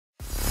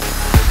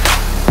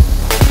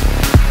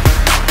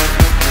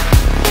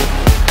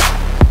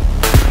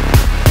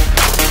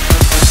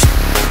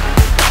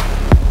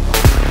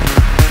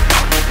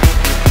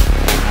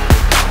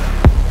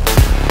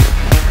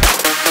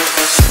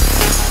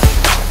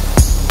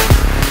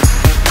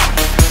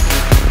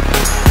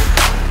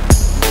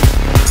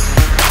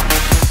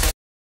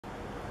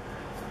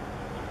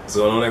What's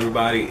going on,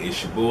 everybody?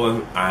 It's your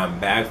boy. I'm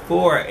back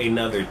for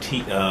another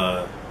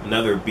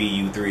another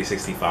BU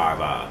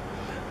 365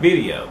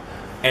 video,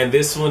 and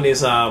this one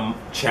is the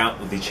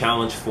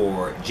challenge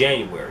for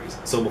January.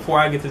 So before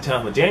I get to the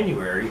challenge for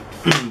January,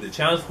 the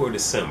challenge for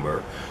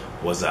December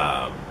was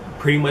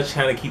pretty much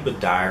kind of keep a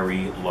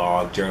diary,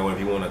 log, journal,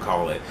 whatever you want to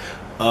call it,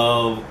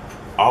 of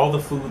all the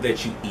food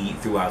that you eat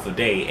throughout the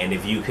day, and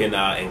if you can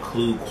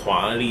include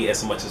quantity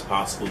as much as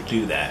possible,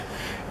 do that.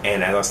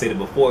 And as I stated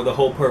before, the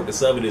whole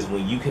purpose of it is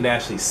when you can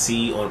actually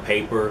see on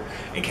paper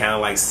and kind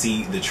of like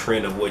see the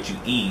trend of what you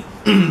eat,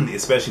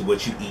 especially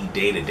what you eat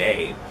day to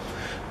day.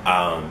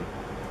 Like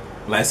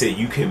I said,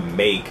 you can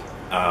make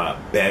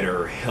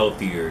better,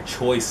 healthier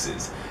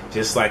choices.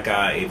 Just like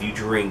if you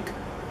drink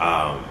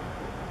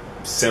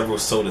several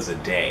sodas a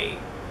day.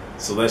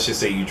 So let's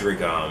just say you drink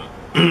 2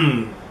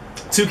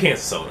 cans of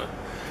soda,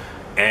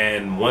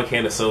 and 1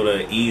 can of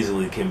soda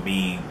easily can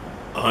be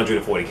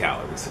 140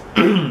 calories.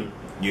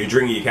 You're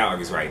drinking your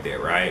calories right there,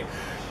 right?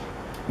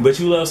 But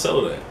you love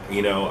soda,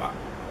 you know.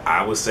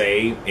 I would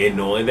say, in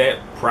knowing that,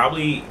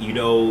 probably, you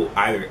know,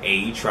 either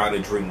A, try to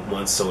drink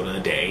 1 soda a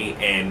day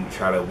and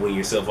try to wean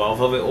yourself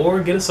off of it,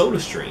 or get a soda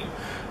stream.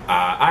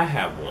 I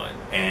have one,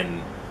 and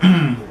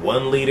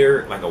 1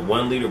 liter, like a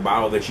 1 liter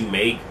bottle that you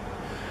make,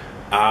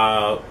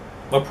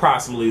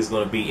 approximately is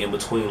going to be in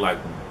between, like,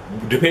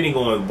 depending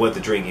on what the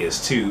drink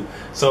is too,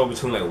 so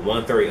between like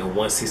 130 and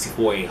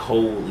 164 a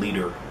whole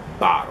liter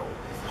bottle.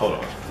 Hold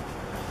on.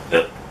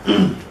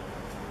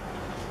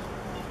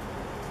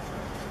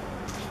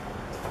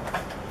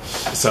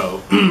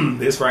 So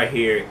this right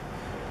here,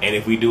 and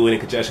if we do it in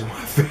conjunction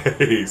with my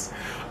face,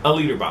 a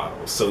liter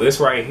bottle. So this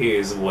right here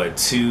is what,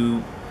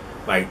 2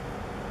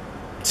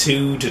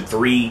 to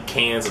 3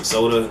 cans of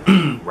soda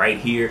right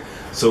here.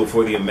 So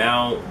for the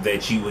amount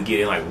that you would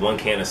get in like 1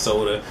 can of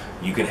soda,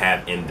 you can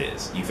have in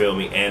this. You feel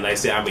me? And like I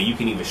said, I mean, you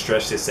can even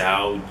stretch this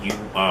out. You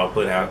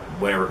put out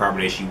whatever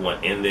carbonation you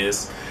want in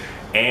this.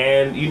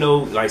 And, you know,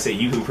 like I said,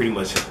 you can pretty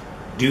much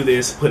do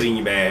this, put it in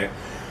your bag,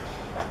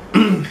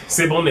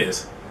 sip on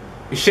this.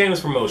 It's shameless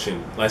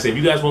promotion. Like I said, if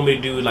you guys want me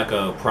to do like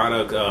a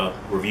product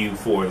review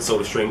for the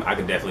soda stream, I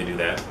could definitely do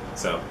that.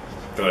 So,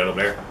 throw that up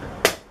there.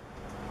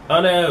 Oh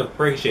no,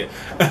 break shit.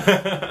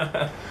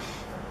 But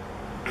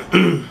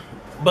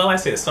like I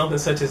said, something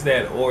such as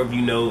that, or if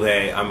you know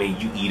that, I mean,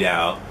 you eat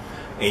out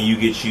and you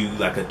get you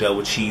like a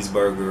double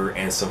cheeseburger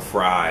and some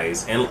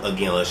fries, and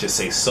again, let's just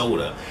say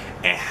soda,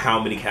 and how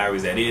many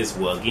calories that is,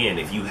 well, again,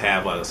 if you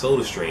have like a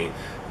soda stream,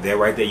 there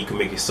right there, you can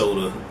make your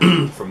soda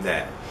from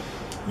that.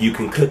 You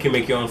can cook and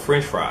make your own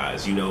french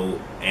fries, you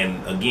know,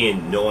 and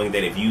again, knowing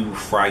that if you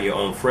fry your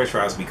own french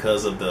fries,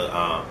 because of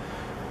the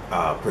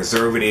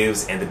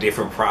preservatives and the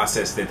different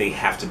process that they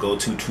have to go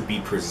to be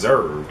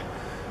preserved,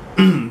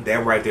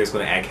 that right there is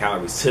going to add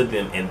calories to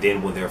them. And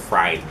then when they're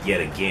fried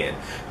yet again,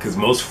 because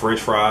most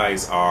french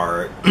fries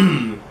are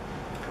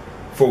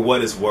for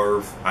what it's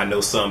worth, I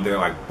know some, they're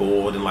like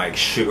boiled in like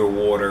sugar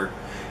water,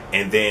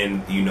 and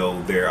then, you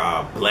know, they're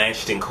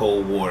blanched in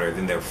cold water,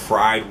 then they're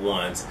fried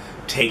once,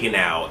 taken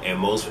out,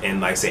 and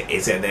like I said,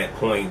 it's at that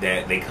point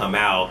that they come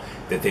out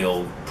that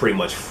they'll pretty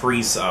much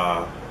freeze,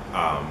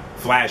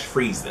 flash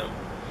freeze them,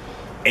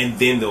 and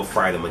then they'll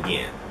fry them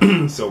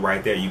again. So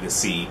right there you can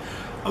see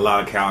a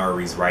lot of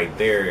calories right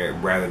there,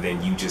 rather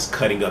than you just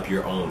cutting up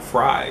your own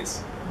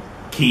fries.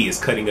 Key is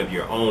cutting up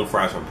your own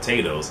fries from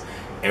potatoes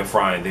and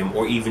frying them,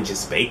 or even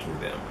just baking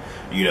them,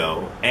 you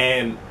know.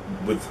 And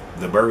with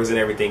the burgers and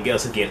everything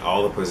else, again,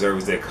 all the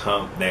preservatives that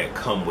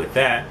come with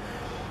that,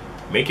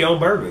 make your own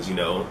burgers, you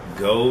know.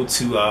 Go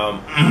to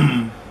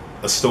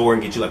a store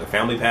and get you like a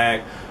family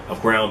pack of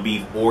ground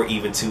beef, or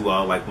even to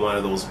like one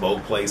of those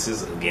bulk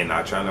places. Again,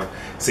 not trying to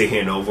sit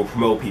here and over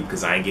promote people,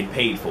 because I ain't getting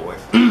paid for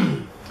it.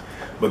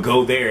 But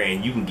go there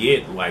and you can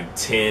get like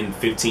 10,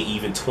 15,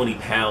 even 20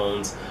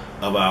 pounds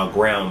of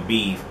ground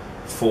beef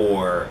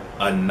for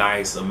a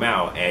nice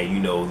amount. And,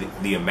 you know,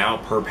 the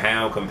amount per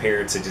pound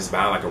compared to just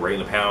buying like a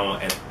regular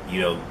pound at,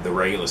 you know, the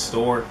regular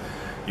store,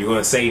 you're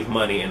going to save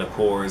money and, of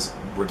course,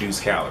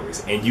 reduce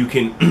calories. And you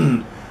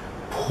can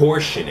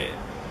portion it.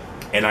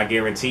 And I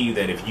guarantee you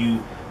that if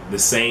you, the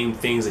same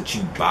things that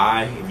you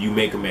buy, if you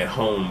make them at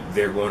home,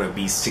 they're going to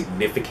be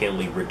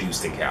significantly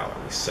reduced in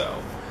calories.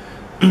 So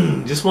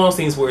just one of those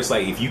things where it's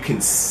like, if you can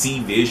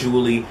see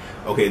visually,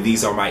 okay,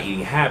 these are my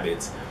eating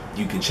habits,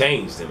 you can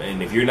change them.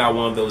 And if you're not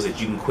one of those that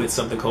you can quit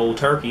something cold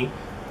turkey,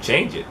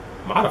 change it,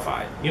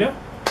 modify it, you know.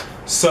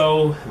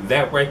 So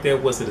that right there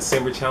was the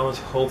December challenge.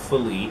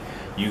 Hopefully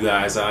you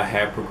guys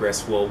have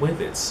progressed well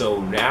with it. So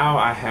now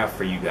I have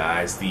for you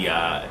guys the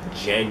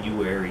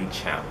January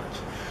challenge.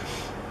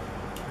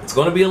 It's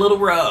going to be a little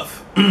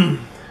rough,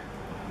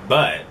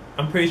 but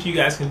I'm pretty sure you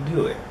guys can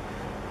do it.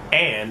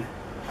 And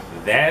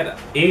that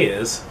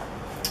is,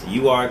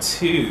 you are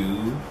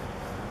to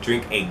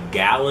drink a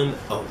gallon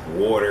of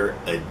water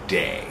a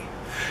day.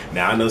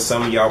 Now, I know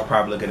some of y'all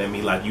probably looking at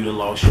me like you done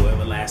lost your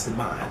everlasting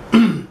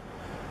mind.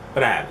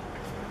 But I haven't.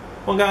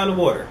 1 gallon of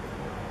water.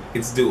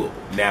 It's doable.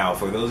 Now,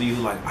 for those of you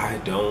who like, I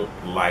don't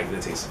like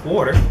the taste of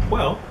water,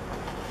 well,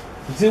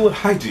 do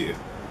what I do.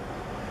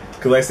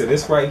 Cause like I said,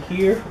 this right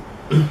here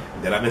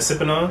that I've been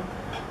sipping on,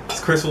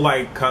 it's Crystal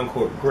Light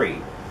Concord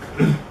Grape.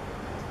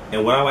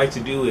 And what I like to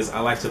do is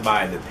I like to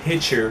buy the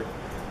pitcher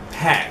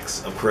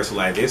packs of Crystal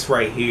Light. This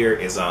right here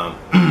is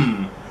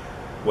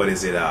what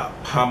is it?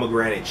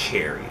 Pomegranate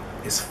cherry.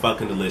 It's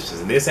fucking delicious,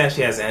 and this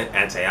actually has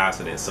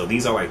antioxidants. So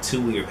these are like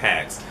 2-liter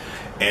packs,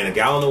 and a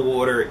gallon of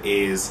water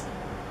is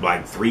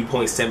like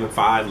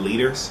 3.75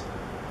 liters.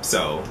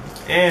 So,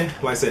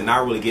 like I said,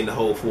 not really getting the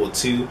whole full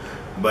 2,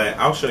 but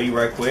I'll show you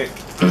right quick.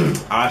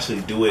 I'll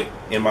actually do it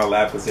in my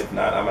lab, because if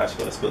not, I'm actually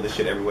gonna spill this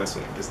shit everywhere.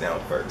 So put this down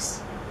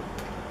first.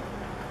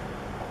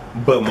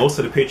 But most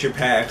of the pitcher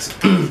packs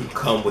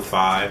come with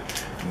 5.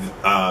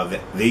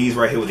 These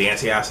right here with the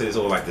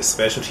antioxidants, or like the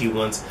specialty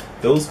ones,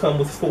 those come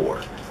with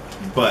 4.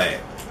 But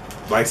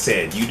like I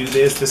said, you do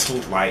this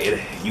will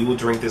you will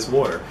drink this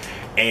water.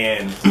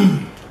 And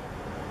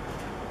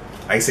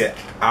like I said,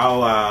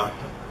 I'll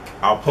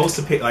post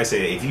a pic. Like I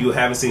said, if you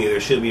haven't seen it, there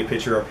should be a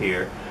picture up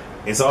here.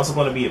 It's also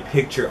going to be a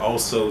picture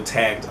also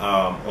tagged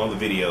on the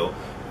video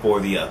for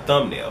the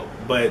thumbnail.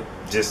 But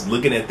just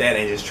looking at that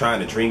and just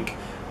trying to drink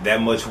that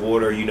much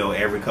water, you know,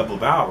 every couple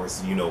of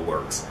hours, you know,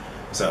 works.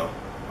 So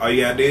all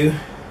you gotta do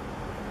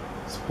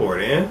is pour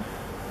it in.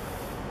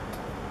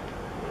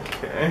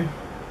 Okay,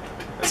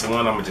 that's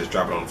one. I'm gonna just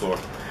drop it on the floor.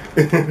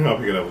 I'll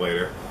pick it up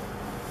later.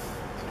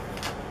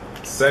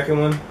 Second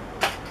one,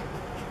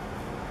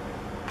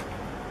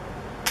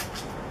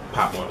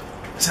 pop one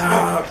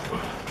top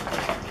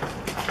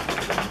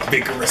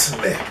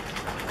vigorously,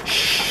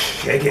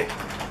 shake it,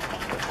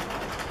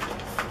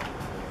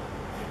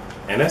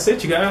 and that's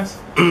it, you guys.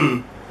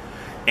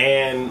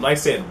 And like I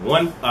said,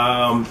 one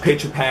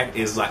pitcher pack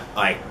is like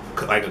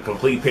a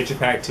complete pitcher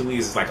pack. 2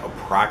 liters is like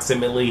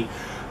approximately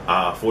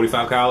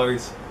 45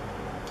 calories.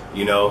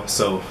 You know,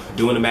 so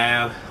doing the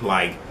math,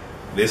 like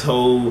this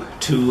whole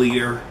 2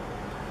 liter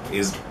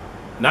is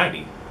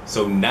 90.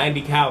 So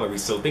 90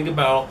 calories. So think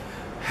about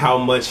how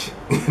much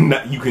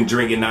you can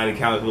drink in 90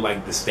 calories with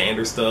like the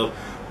standard stuff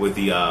with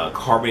the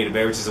carbonated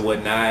beverages and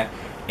whatnot.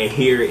 And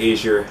here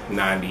is your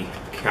 90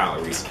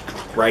 calories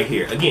right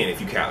here. Again, if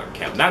you calorie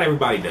count, not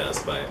everybody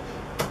does, but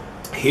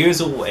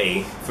here's a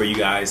way for you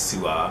guys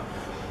to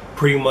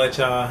pretty much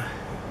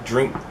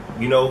drink,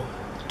 you know,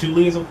 2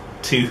 liters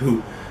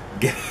to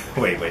get.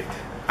 Wait.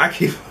 I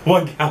keep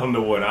 1 gallon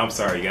of water. I'm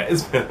sorry, guys.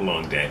 It's been a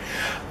long day.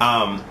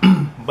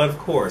 But of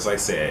course, like I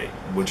said,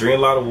 we're drinking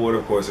a lot of water.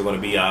 Of course, there's going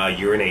to be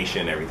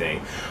urination and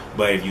everything.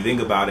 But if you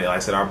think about it, like I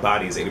said, our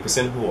body is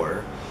 80%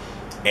 water.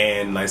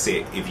 And like I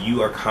said, if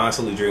you are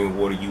constantly drinking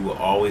water, you will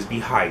always be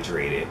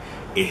hydrated.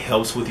 It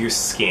helps with your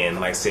skin.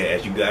 Like I said,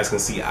 as you guys can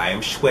see, I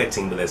am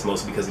sweating, but that's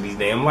mostly because of these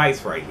damn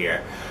lights right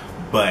here.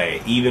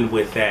 But even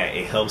with that,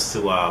 it helps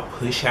to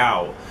push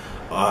out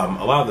a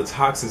lot of the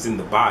toxins in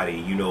the body,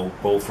 you know,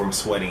 both from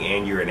sweating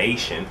and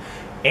urination.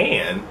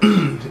 And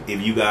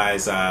if you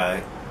guys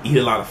eat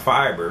a lot of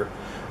fiber,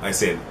 like I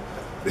said,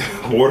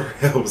 water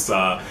helps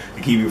to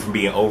keep you from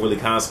being overly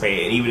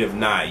constipated. And even if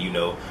not, you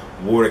know,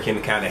 water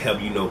can kind of help,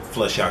 you know,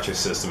 flush out your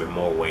system in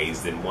more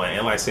ways than one.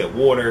 And like I said,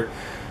 water,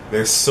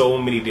 there's so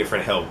many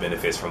different health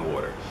benefits from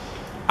water.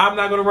 I'm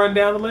not going to run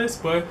down the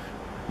list, but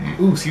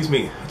excuse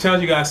me, I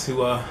challenge you guys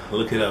to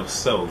look it up.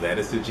 So that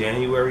is the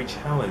January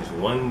challenge: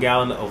 1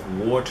 gallon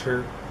of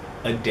water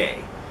a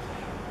day.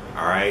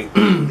 All right.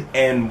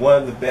 And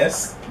one of the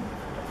best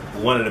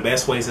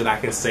ways that I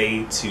can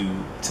say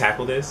to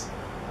tackle this: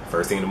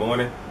 first thing in the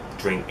morning,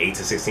 drink 8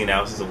 to 16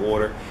 ounces of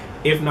water,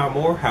 if not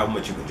more, how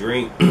much you can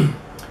drink.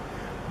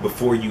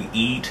 Before you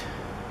eat,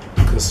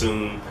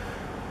 consume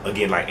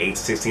again like 8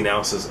 to 16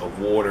 ounces of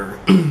water.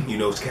 You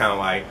know, it's kind of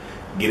like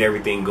get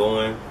everything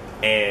going.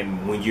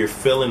 And when you're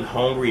feeling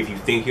hungry, if you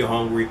think you're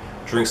hungry,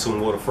 drink some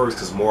water first,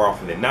 because more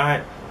often than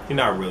not, you're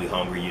not really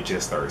hungry, you're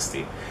just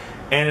thirsty.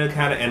 And it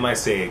kind of, and like I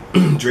said,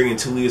 drinking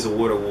 2 liters of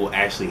water will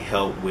actually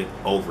help with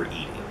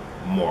overeating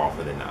more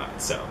often than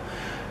not. So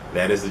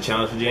that is the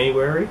challenge for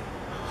January.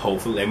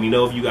 Hopefully, let me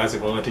know if you guys are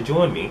going to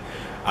join me.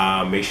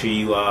 Make sure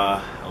you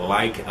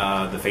like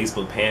the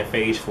Facebook fan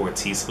page for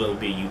Teaspoon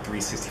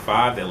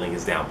BU365. That link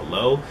is down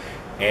below.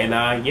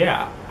 And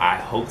yeah, I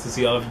hope to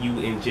see all of you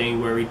in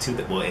January, in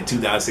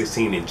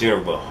 2016 in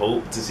general, but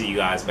hope to see you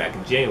guys back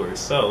in January.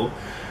 So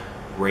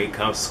rate,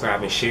 comment,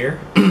 subscribe, and share.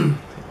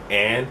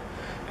 And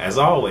as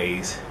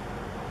always,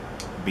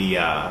 be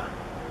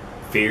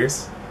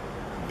fierce,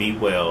 be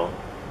well.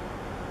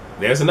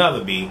 There's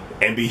another B,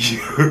 and be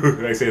you.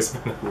 Like I said, it's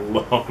been a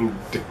long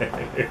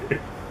day.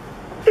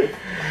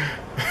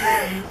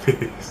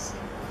 Peace.